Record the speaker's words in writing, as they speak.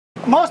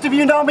Most of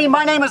you know me.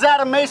 My name is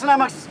Adam Mason.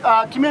 I'm a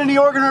community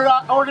organizer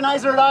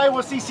at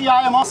Iowa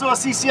CCI. I'm also a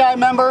CCI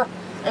member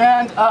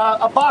and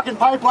a Bakken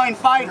pipeline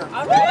fighter.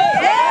 I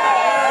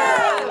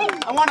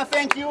want to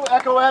thank you,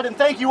 Echo Ed, and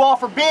thank you all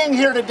for being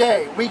here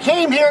today. We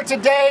came here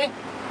today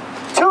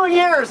 2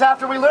 years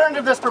after we learned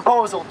of this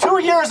proposal. 2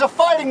 years of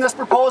fighting this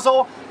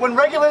proposal when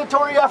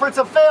regulatory efforts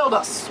have failed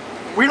us.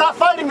 We're not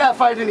fighting that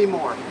fight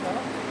anymore.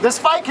 This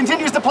fight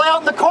continues to play out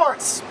in the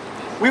courts.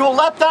 We will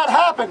let that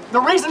happen. The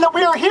reason that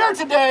we are here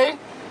today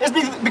is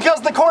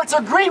because the courts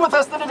agree with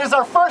us that it is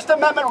our First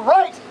Amendment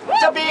right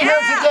to be here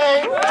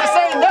today to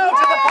say no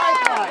to the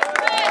pipeline.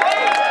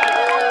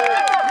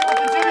 We will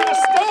continue to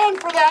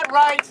stand for that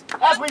right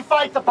as we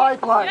fight the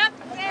pipeline.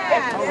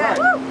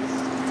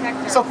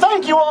 So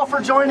thank you all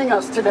for joining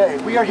us today.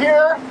 We are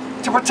here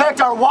to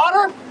protect our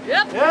water. We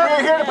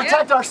are here to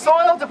protect our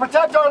soil, to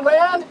protect our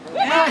land. We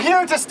are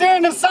here to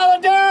stand in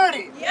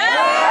solidarity.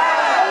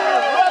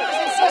 Brothers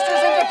and sisters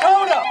in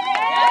Dakota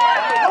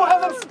who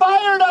have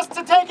inspired us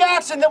to take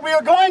action that we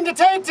are going to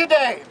take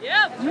today.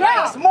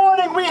 This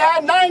morning we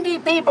had 90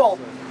 people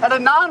at a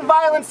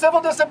nonviolent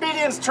civil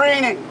disobedience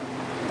training.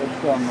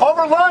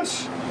 Over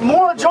lunch,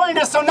 more joined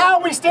us, so now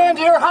we stand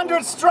here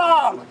 100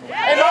 strong.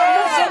 And our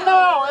mission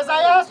now, as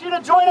I ask you to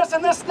join us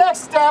in this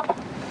next step,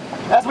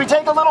 as we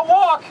take a little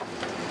walk,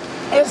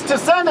 is to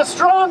send a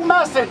strong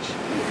message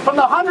from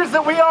the hundreds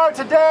that we are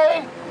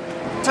today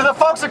to the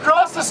folks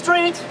across the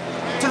street,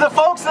 to the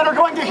folks that are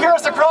going to hear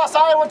us across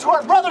Iowa, to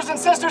our brothers and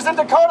sisters in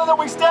Dakota that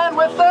we stand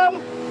with them,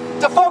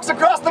 to folks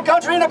across the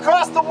country and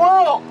across the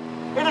world.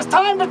 It is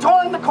time to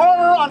turn the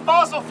corner on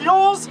fossil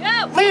fuels,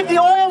 leave the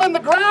oil in the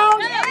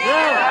ground,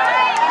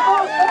 and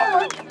go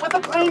forward with a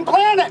clean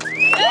planet. So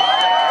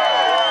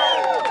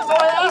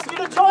I ask you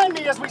to join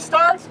me as we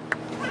start,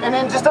 and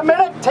in just a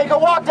minute, take a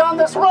walk down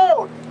this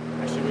road.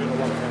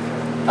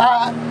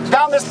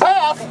 Down this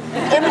path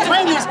in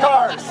between these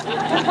cars.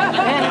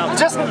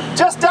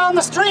 Just down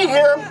the street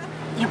here,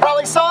 you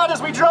probably saw it as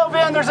we drove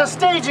in, there's a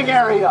staging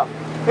area.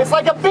 It's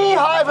like a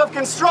beehive of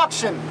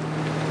construction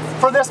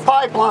for this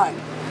pipeline.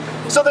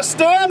 So the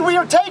stand we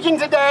are taking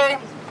today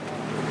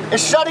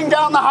is shutting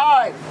down the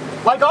hive.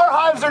 Like our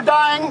hives are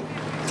dying,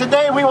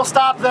 today we will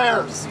stop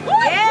theirs.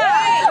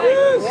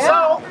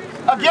 So,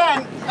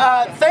 again,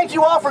 thank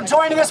you all for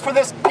joining us for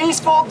this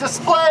peaceful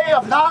display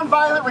of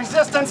nonviolent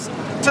resistance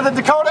to the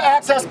Dakota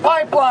Access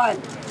Pipeline.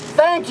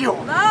 Thank you.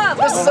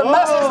 This is a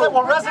message that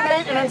will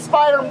resonate and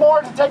inspire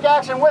more to take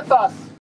action with us.